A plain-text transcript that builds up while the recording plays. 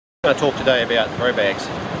I'm going to talk today about throw bags.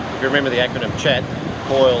 If you remember the acronym CHAT,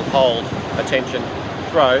 coil, hold, attention,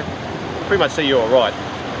 throw, pretty much see you're alright.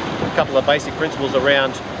 A couple of basic principles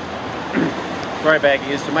around throw bagging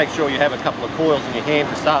is to make sure you have a couple of coils in your hand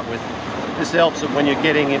to start with. This helps when you're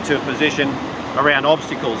getting into a position around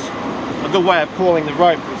obstacles. A good way of coiling the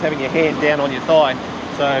rope is having your hand down on your thigh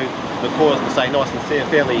so the coils can stay nice and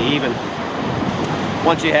fairly even.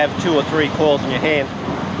 Once you have 2 or 3 coils in your hand,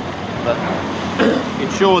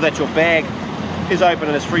 ensure that your bag is open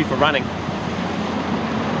and is free for running.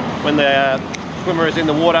 When the swimmer is in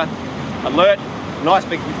the water, alert, nice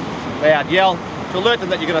big loud yell to alert them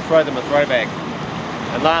that you're going to throw them a throw bag.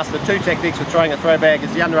 And last, the 2 techniques for throwing a throw bag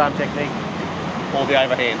is the underarm technique or the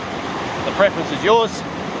overhand. The preference is yours,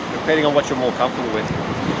 depending on what you're more comfortable with.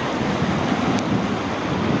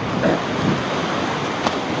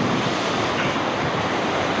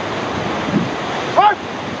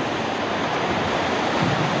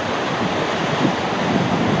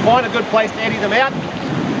 Find a good place to eddy them out,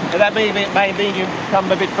 and that may mean you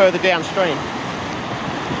come a bit further downstream.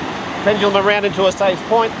 Pendulum around into a safe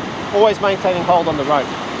point, always maintaining hold on the rope.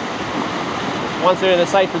 Once they're in a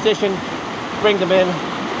safe position, bring them in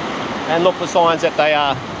and look for signs that they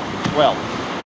are well.